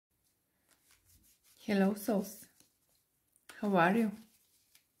Hello souls, how are you?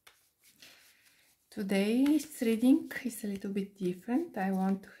 Today's reading is a little bit different. I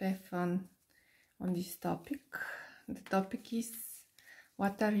want to have fun on this topic. The topic is,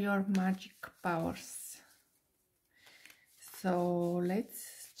 what are your magic powers? So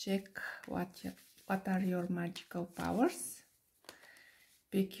let's check what are your magical powers.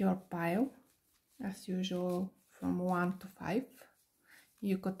 Pick your pile, as usual, from 1 to 5.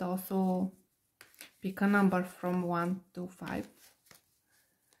 You could also pick a number from 1 to 5.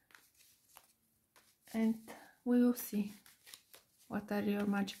 And we will see what are your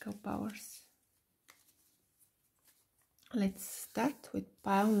magical powers. Let's start with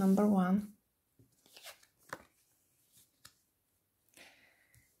pile number 1.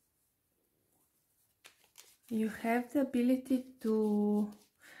 You have the ability to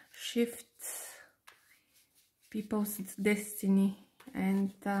shift people's destiny,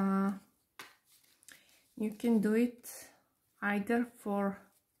 and you can do it either for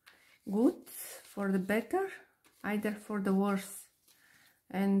good, for the better, either for the worse,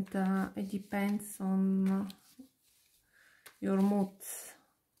 and it depends on your mood.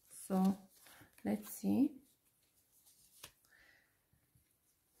 So let's see.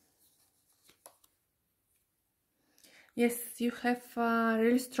 Yes, you have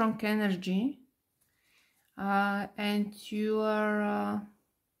really strong energy, and you are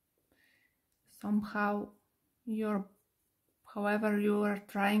somehow however you are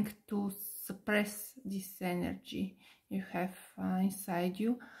trying to suppress this energy you have inside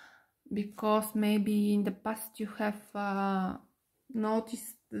you, because maybe in the past you have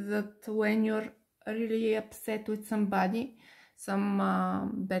noticed that when you're really upset with somebody, some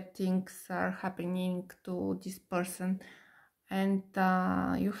bad things are happening to this person, and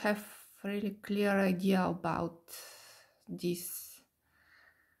you have really clear idea about these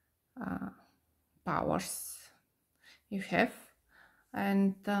powers you have,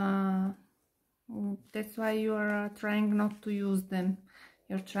 and that's why you are trying not to use them.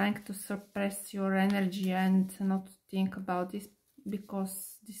 You're trying to suppress your energy and not think about this,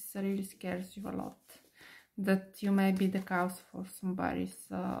 because this really scares you a lot, that you may be the cause for somebody's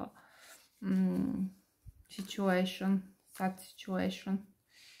situation, sad situation.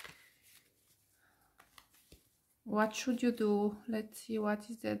 What should you do? Let's see what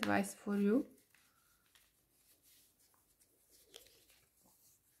is the advice for you.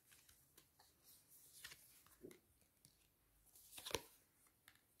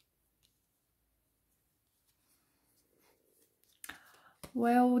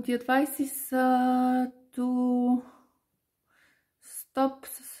 Well, the advice is to stop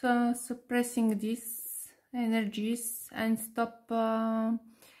suppressing these energies and stop.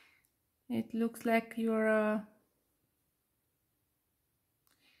 It looks like you're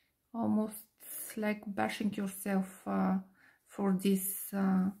almost like bashing yourself for this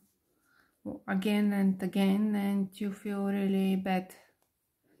again and again, and you feel really bad.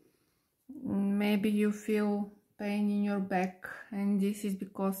 Maybe you feel pain in your back, and this is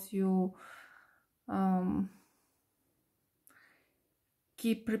because you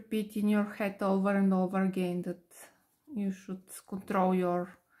keep repeating your head over and over again that you should control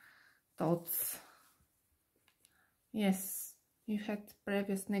your thoughts. Yes, you had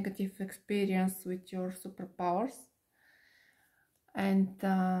previous negative experience with your superpowers, and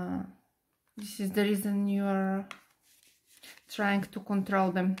this is the reason you are trying to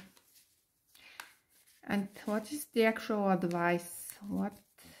control them. And what is the actual advice?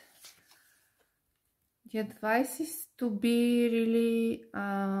 The advice is to be really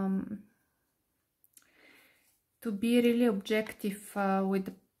objective with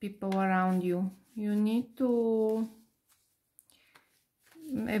the people around you. You need to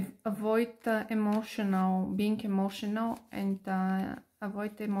avoid being emotional, and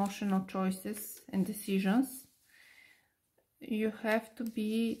avoid emotional choices and decisions. You have to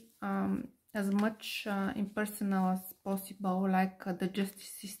be as much impersonal as possible, like the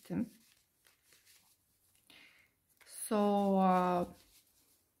justice system. So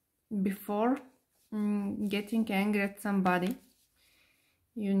before getting angry at somebody,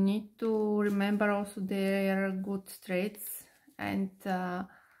 you need to remember also their good traits, and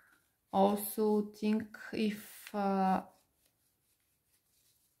also think if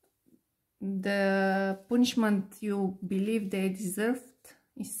the punishment you believe they deserved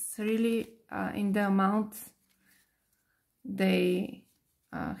is really in the amount they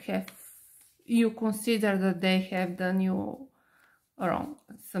have, you consider that they have done you wrong,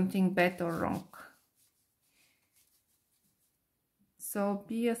 something bad or wrong. So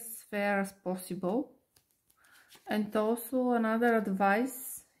be as fair as possible. And also another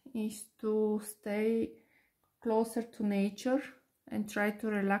advice is to stay closer to nature and try to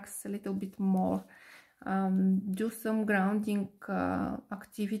relax a little bit more. Do some grounding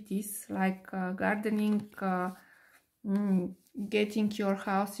activities like gardening, getting your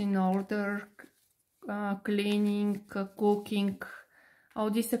house in order, cleaning, cooking. All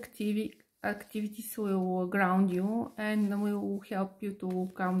these activities will ground you and will help you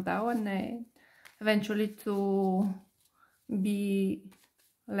to calm down and eventually to be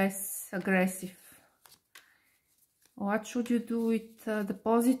less aggressive. What should you do with the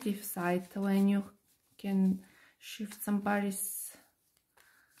positive side when you can shift somebody's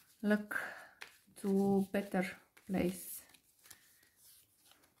luck to better place?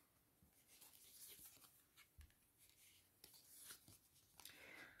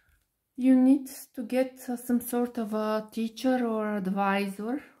 You need to get some sort of a teacher or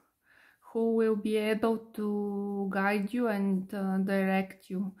advisor who will be able to guide you and direct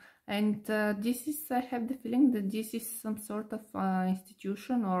you. And this is, I have the feeling that this is some sort of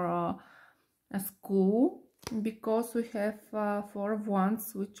institution or a school, because we have Four of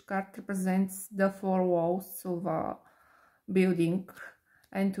Wands, which card represents the four walls of a building,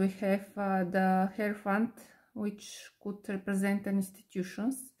 and we have the Hierophant, which could represent an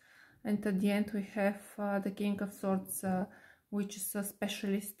institutions, and at the end we have the King of Swords, which is a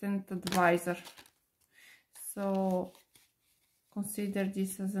specialist and advisor. So consider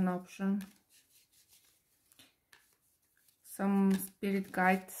this as an option. Some spirit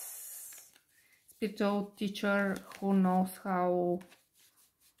guides, spiritual teacher who knows how,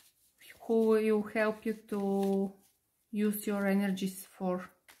 who will help you to use your energies for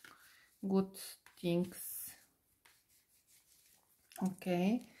good things.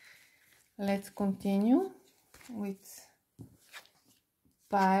 Okay, let's continue with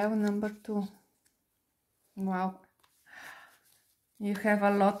pile number 2. Wow, you have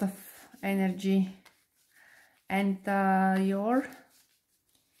a lot of energy, and your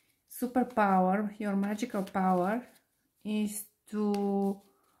superpower, your magical power, is to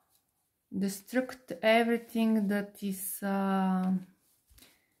destruct everything that is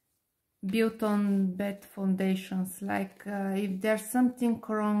built on bad foundations. Like if there's something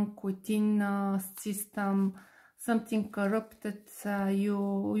wrong within a system, something corrupted,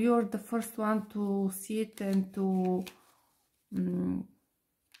 you're the first one to see it and to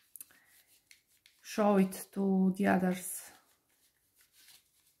show it to the others.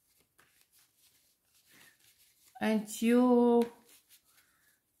 And you,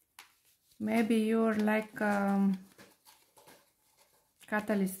 maybe you're like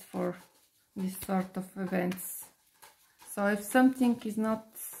catalyst for this sort of events. So if something is not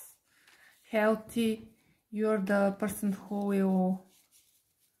healthy, you're the person who will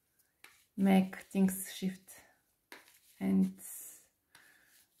make things shift. And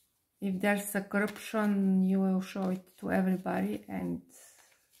if there's a corruption, you will show it to everybody, and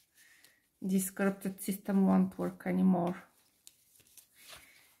this corrupted system won't work anymore.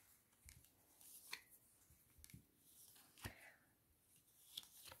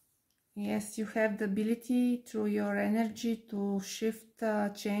 Yes, you have the ability through your energy to shift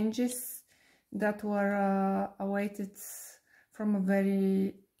changes that were awaited from a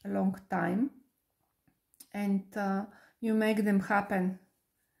very long time, and you make them happen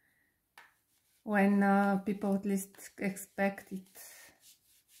when people at least expect it.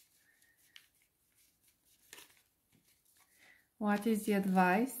 What is the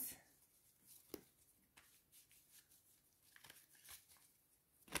advice?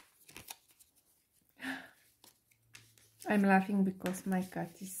 I'm laughing because my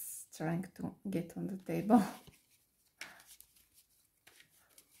cat is trying to get on the table.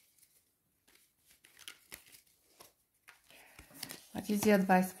 What is the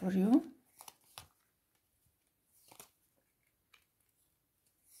advice for you?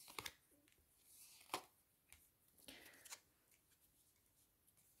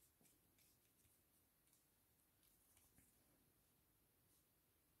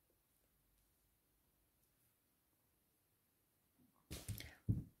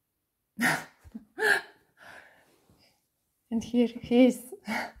 And here he is.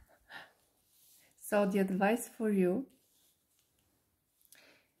 So the advice for you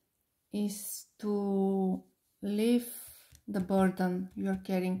is to leave the burden you're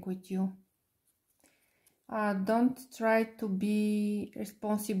carrying with you. Don't try to be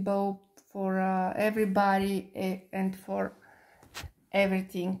responsible for everybody and for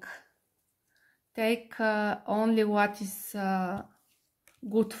everything. Take only what is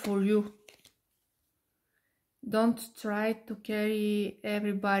good for you. Don't try to carry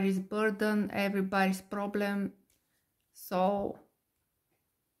everybody's burden, everybody's problem. So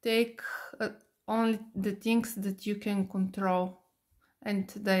take only the things that you can control and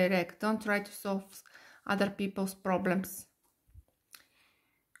direct. Don't try to solve other people's problems.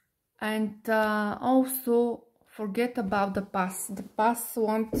 And also forget about the past. The past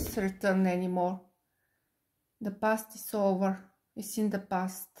won't return anymore. The past is over. It's in the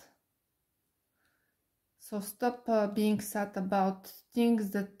past. So stop being sad about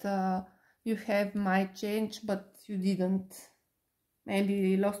things that you have might change, but you didn't. Maybe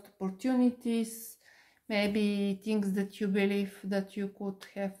you lost opportunities, maybe things that you believe that you could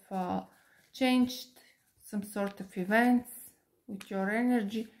have changed, some sort of events with your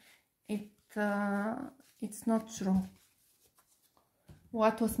energy. It's not true.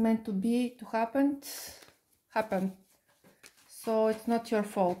 What was meant to be, to happen, happened. So it's not your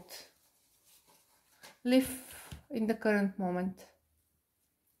fault. Live in the current moment.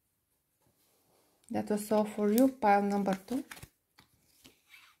 That was all for you, pile number 2.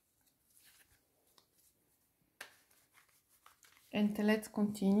 And let's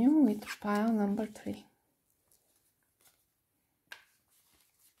continue with pile number 3.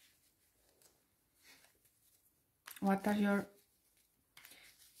 What are your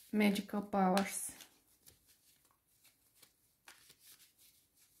magical powers?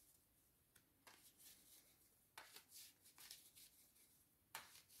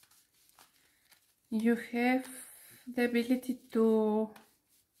 You have the ability to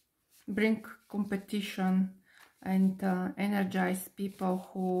bring competition and energize people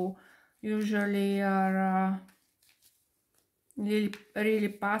who usually are really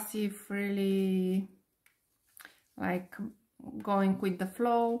passive, really like going with the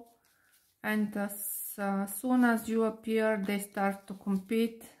flow, and as soon as you appear they start to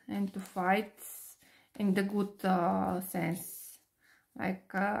compete and to fight in the good sense,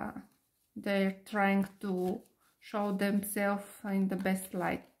 like they're trying to show themselves in the best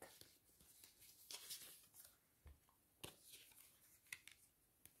light.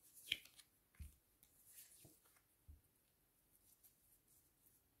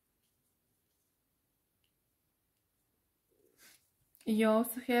 You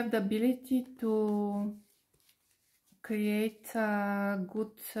also have the ability to create a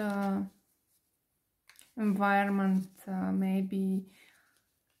good environment, maybe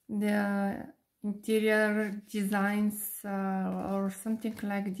the interior designs or something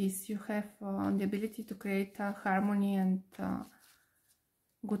like this. You have the ability to create harmony and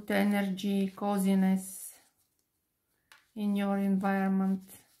good energy, coziness in your environment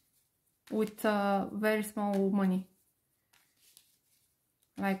with very small money.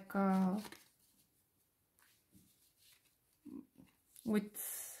 Like with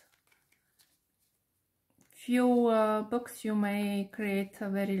few bucks you may create a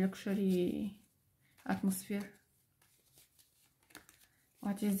very luxury atmosphere.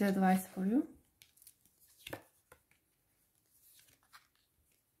 What is the advice for you?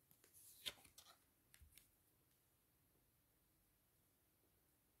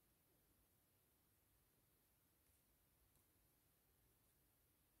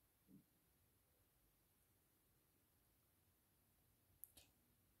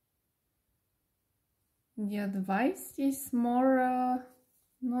 The advice is more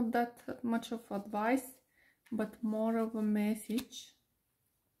not that much of advice, but more of a message,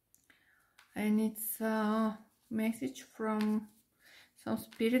 and it's a message from some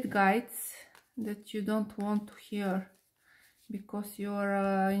spirit guides that you don't want to hear because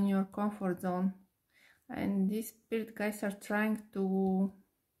you're in your comfort zone, and these spirit guides are trying to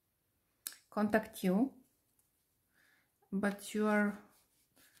contact you, but you are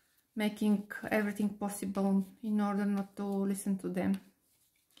making everything possible in order not to listen to them.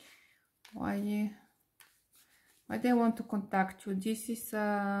 Why they want to contact you? This is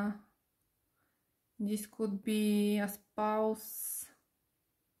this could be a spouse.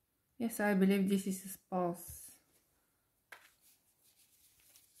 Yes, I believe this is a spouse.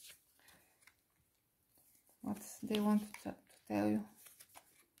 What they want to tell you?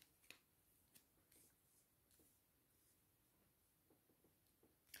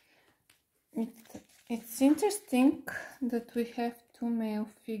 It's interesting that we have 2 male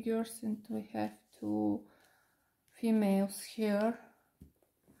figures and we have 2 females here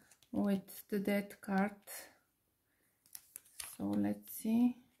with the Death card. So let's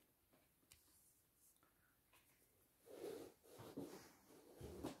see.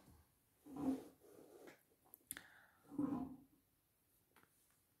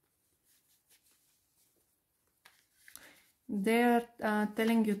 They're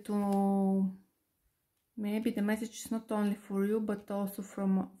telling you to, maybe the message is not only for you but also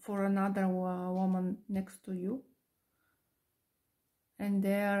for another woman next to you, and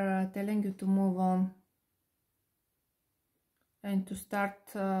they are telling you to move on and to start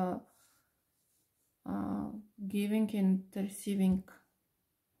giving and receiving.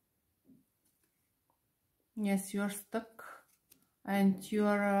 Yes, you're stuck and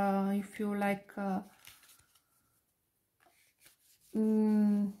you feel like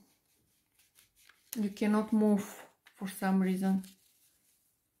you cannot move for some reason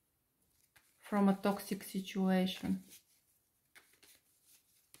from a toxic situation.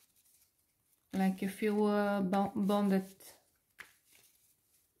 Like you feel bonded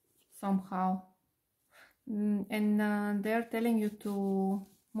somehow. And they're telling you to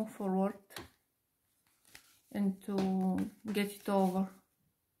move forward and to get it over.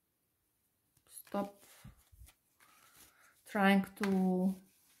 Stop trying to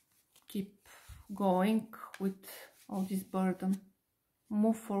keep going with all this burden.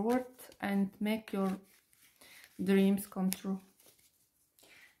 Move forward and make your dreams come true.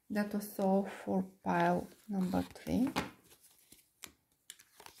 That was all for pile number 3.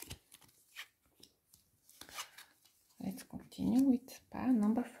 Let's continue with pile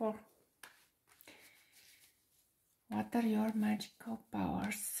number 4. What are your magical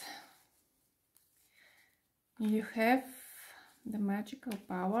powers? You have the magical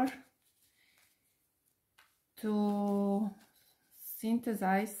power to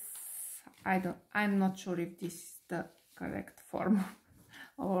synthesize. I'm not sure if this is the correct form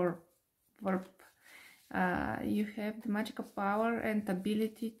or verb. You have the magical power and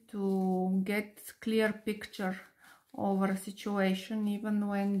ability to get clear picture over a situation, even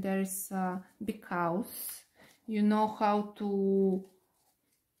when there's a big chaos. You know how to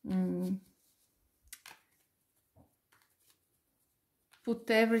put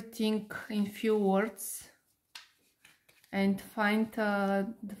everything in few words and find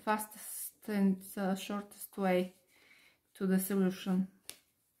the fastest and shortest way to the solution.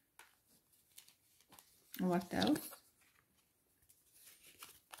 What else?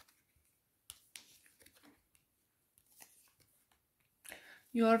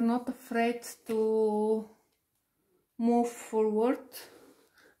 You are not afraid to move forward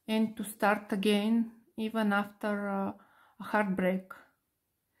and to start again, even after a heartbreak.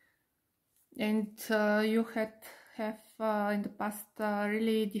 And you have in the past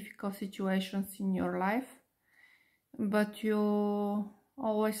really difficult situations in your life, but you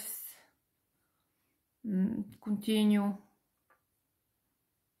always continue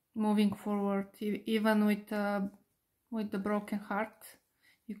moving forward, even with the broken heart.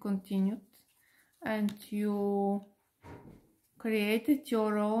 You continued and you created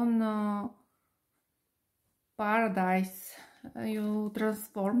your own paradise. You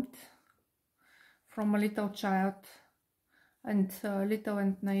transformed from a little child and little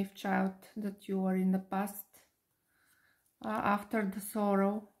and naive child that you were in the past, after the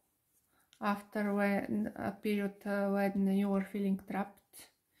sorrow, after a period when you were feeling trapped.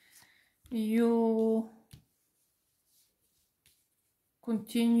 You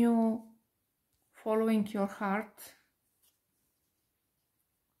continue following your heart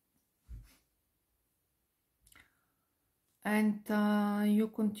and you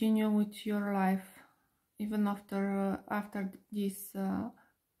continue with your life even after these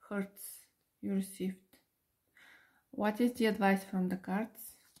hurts you received. What is the advice from the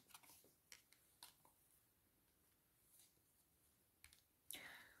cards?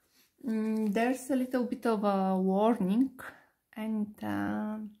 There's a little bit of a warning, and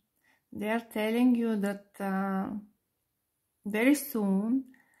they are telling you that very soon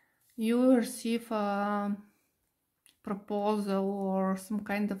you will receive a proposal or some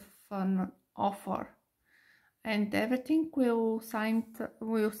kind of an offer, and everything will sound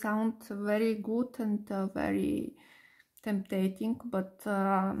very good and very tempting, but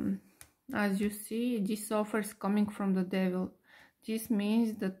as you see, this offer is coming from the devil. This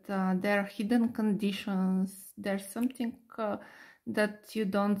means that there are hidden conditions, there's something that you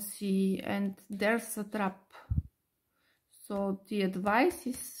don't see, and there's a trap. So the advice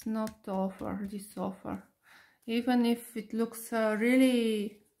is not to offer this offer, even if it looks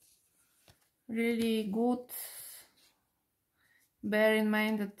really good. Bear in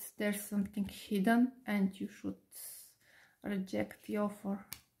mind that there's something hidden and you should reject the offer.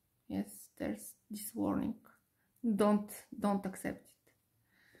 Yes, there's this warning. Don't accept it.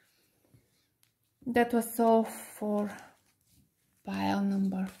 That was all for pile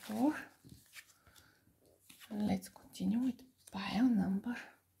number 4. Let's continue with pile number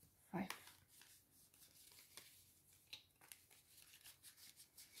 5.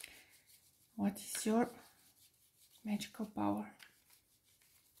 What is your magical power?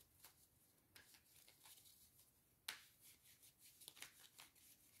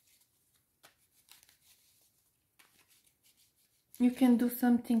 You can do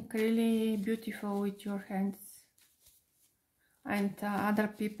something really beautiful with your hands, and other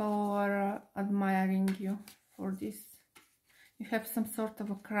people are admiring you for this. You have some sort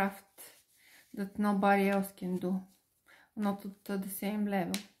of a craft that nobody else can do, not at the same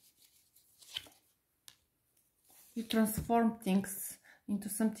level. You transform things into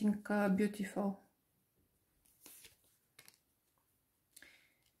something beautiful.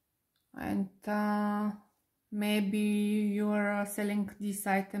 And maybe you are selling these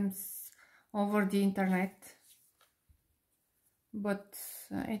items over the internet, but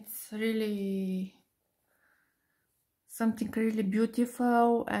it's really something really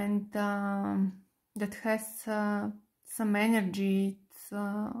beautiful, and that has some energy. It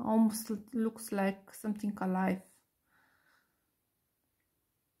almost looks like something alive.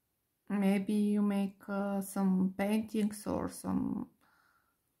 Maybe you make some paintings or some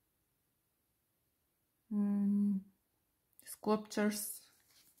sculptures.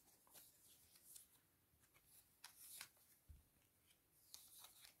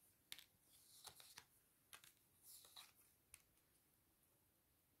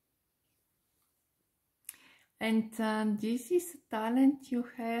 And this is a talent you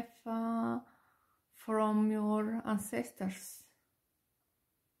have from your ancestors.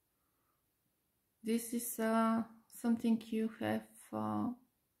 This is something you have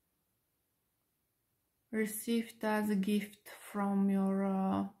received as a gift from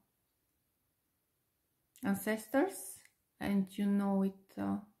your ancestors, and you know it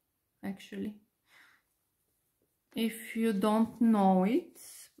actually. If you don't know it,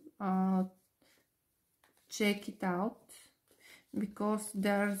 check it out, because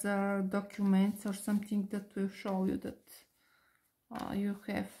there's documents or something that will show you that you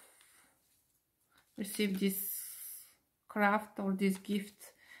have received this craft or this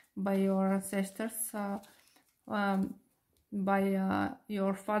gift by your ancestors, by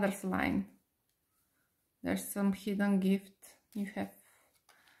your father's line. There's some hidden gift you have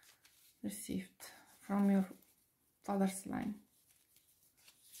received from your father's line.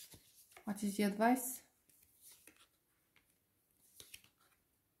 What is the advice?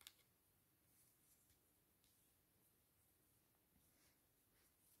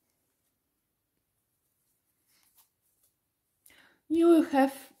 You will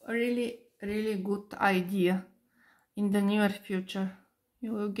have a really good idea in the near future.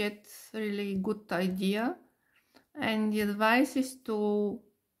 You will get really good idea, and the advice is to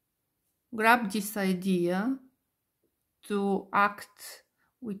grab this idea, to act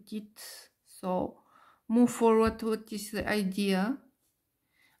with it. So move forward with this idea,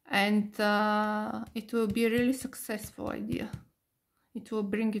 and it will be a really successful idea. It will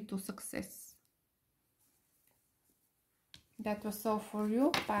bring you to success. That was all for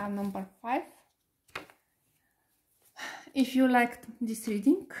you, pile number 5. If you liked this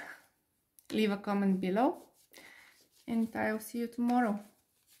reading, leave a comment below, and I will see you tomorrow.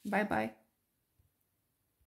 Bye bye.